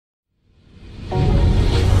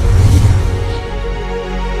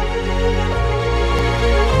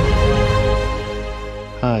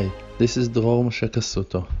This is Dror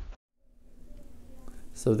Kasuto.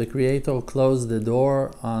 So the Creator closed the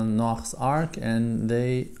door on Noach's ark, and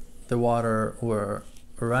the water were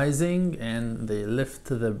rising, and they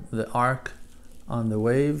lifted the ark on the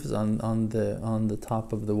waves, on the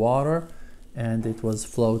top of the water, and it was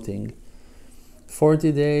floating.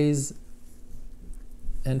 40 days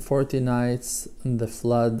and 40 nights the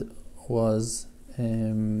flood was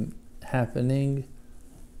happening.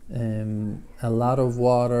 A lot of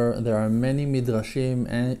water. There are many midrashim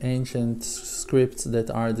and ancient scripts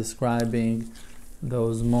that are describing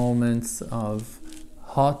those moments of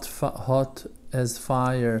hot as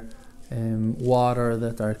fire water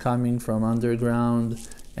that are coming from underground,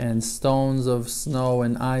 and stones of snow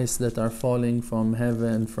and ice that are falling from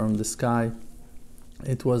heaven, from the sky.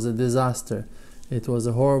 It was a disaster. It was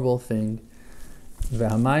a horrible thing.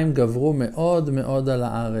 והמים גברו מאוד מאוד על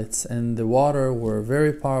הארץ, and the water were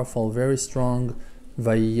very powerful, very strong.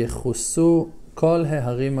 ויחוסו כל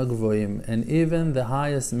ההרים הגבוהים, and even the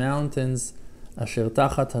highest mountains אשר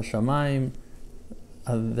תחת השמיים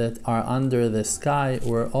that are under the sky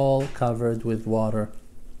were all covered with water.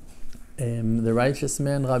 The righteous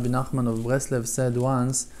man Rebbe Nachman of Breslev said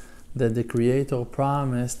once that the Creator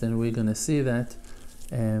promised, and we're going to see that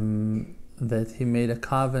he made a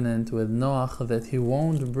covenant with Noach that he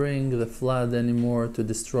won't bring the flood anymore to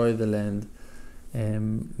destroy the land.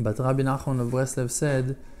 But Rebbe Nachman of Breslev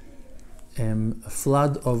said a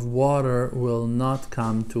flood of water will not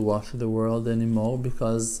come to wash the world anymore,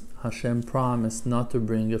 because Hashem promised not to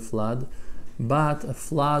bring a flood, but a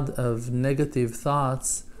flood of negative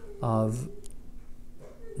thoughts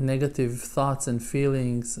and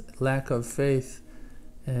feelings, lack of faith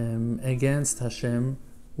against Hashem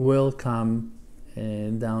will come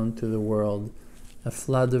down to the world. A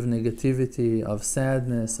flood of negativity, of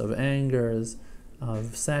sadness, of angers,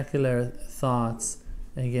 of secular thoughts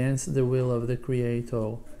against the will of the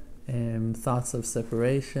Creator, thoughts of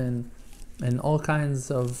separation, and all kinds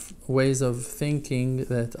of ways of thinking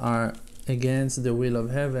that are against the will of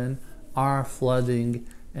heaven are flooding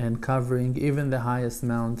and covering even the highest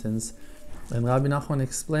mountains. And Rabbi Nachman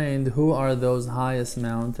explained who are those highest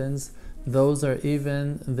mountains. Those are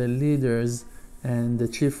even the leaders and the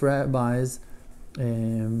chief rabbis of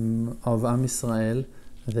Am Yisrael,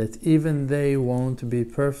 that even they won't be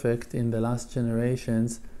perfect in the last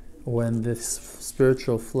generations when this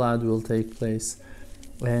spiritual flood will take place.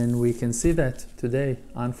 And we can see that today.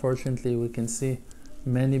 Unfortunately, we can see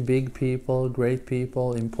many big people, great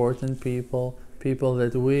people, important people, people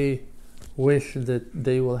that we wish that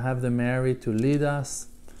they will have the merit to lead us,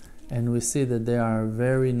 and we see that they are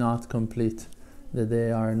very not complete, that they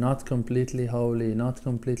are not completely holy, not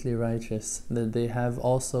completely righteous, that they have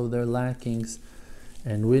also their lackings.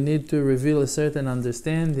 And we need to reveal a certain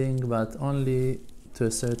understanding, but only to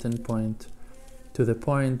a certain point, to the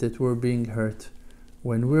point that we're being hurt.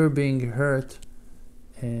 When we're being hurt,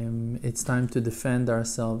 it's time to defend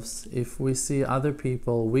ourselves. If we see other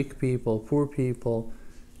people, weak people, poor people,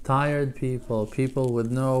 tired people, people with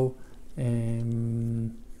no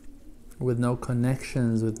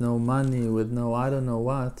connections, with no money, with no I don't know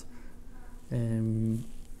what,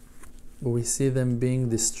 we see them being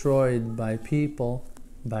destroyed by people,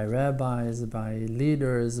 by rabbis, by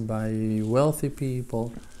leaders, by wealthy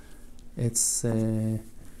people. It's time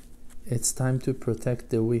to protect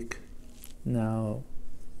the weak. Now,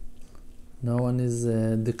 no one is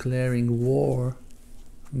declaring war,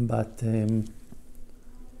 but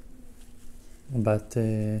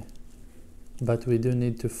we do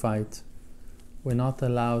need to fight. We're not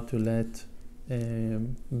allowed to let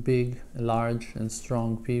big, large, and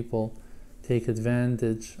strong people take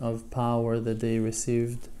advantage of power that they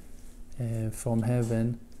received from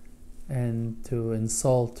heaven, and to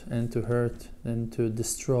insult and to hurt and to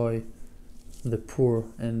destroy the poor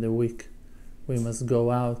and the weak. We must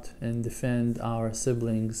go out and defend our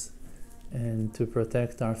siblings and to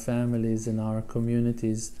protect our families and our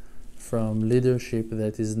communities from leadership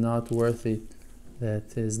that is not worthy,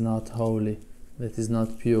 that is not holy, that is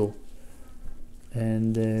not pure.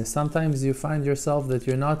 And sometimes you find yourself that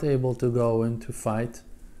you're not able to go and to fight,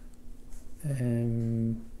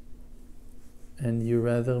 and you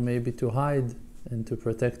rather maybe to hide and to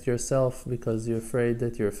protect yourself because you're afraid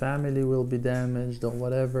that your family will be damaged or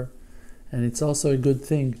whatever. And it's also a good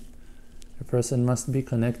thing. A person must be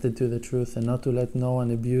connected to the truth and not to let no one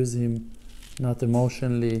abuse him, not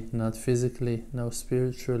emotionally, not physically, no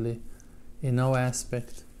spiritually, in no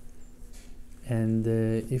aspect. And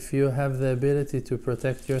if you have the ability to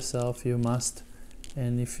protect yourself, you must.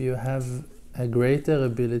 And if you have a greater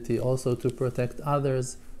ability also to protect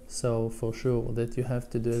others, so for sure that you have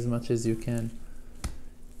to do as much as you can.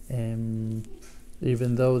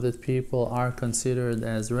 Even though that people are considered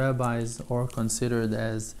as rabbis or considered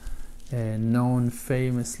as known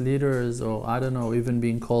famous leaders, or I don't know, even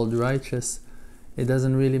being called righteous, it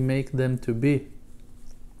doesn't really make them to be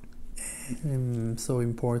so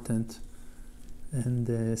important. And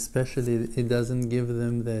especially it doesn't give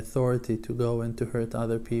them the authority to go and to hurt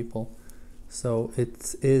other people. So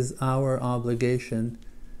it is our obligation,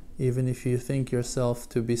 even if you think yourself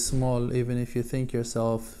to be small, even if you think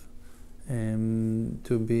yourself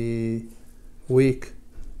to be weak,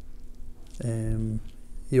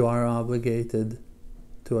 you are obligated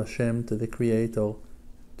to Hashem, to the Creator,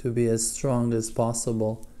 to be as strong as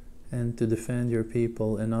possible and to defend your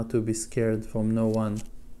people and not to be scared from no one,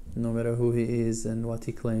 no matter who he is and what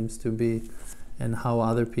he claims to be and how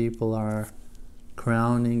other people are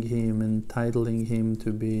crowning him and titling him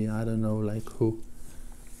to be, I don't know, like who.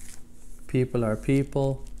 People are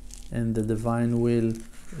people, and the divine will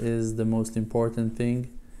is the most important thing,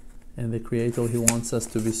 and the Creator, he wants us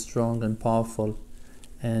to be strong and powerful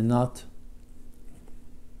and not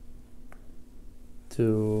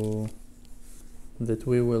that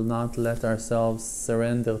we will not let ourselves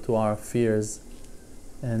surrender to our fears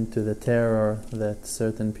and to the terror that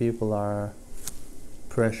certain people are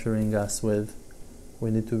pressuring us with. We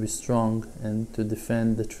need to be strong and to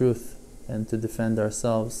defend the truth and to defend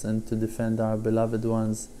ourselves and to defend our beloved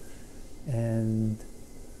ones and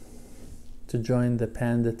to join the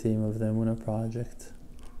Panda team of the Emunah Project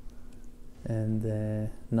and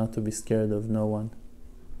not to be scared of no one.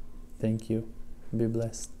 Thank you. Be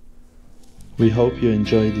blessed. We hope you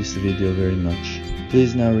enjoyed this video very much.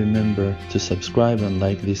 Please now remember to subscribe and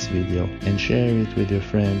like this video and share it with your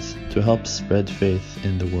friends to help spread faith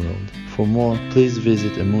in the world. For more, please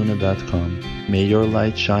visit emunah.com. May your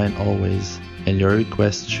light shine always, and your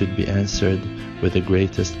requests should be answered with the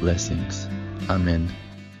greatest blessings. Amen.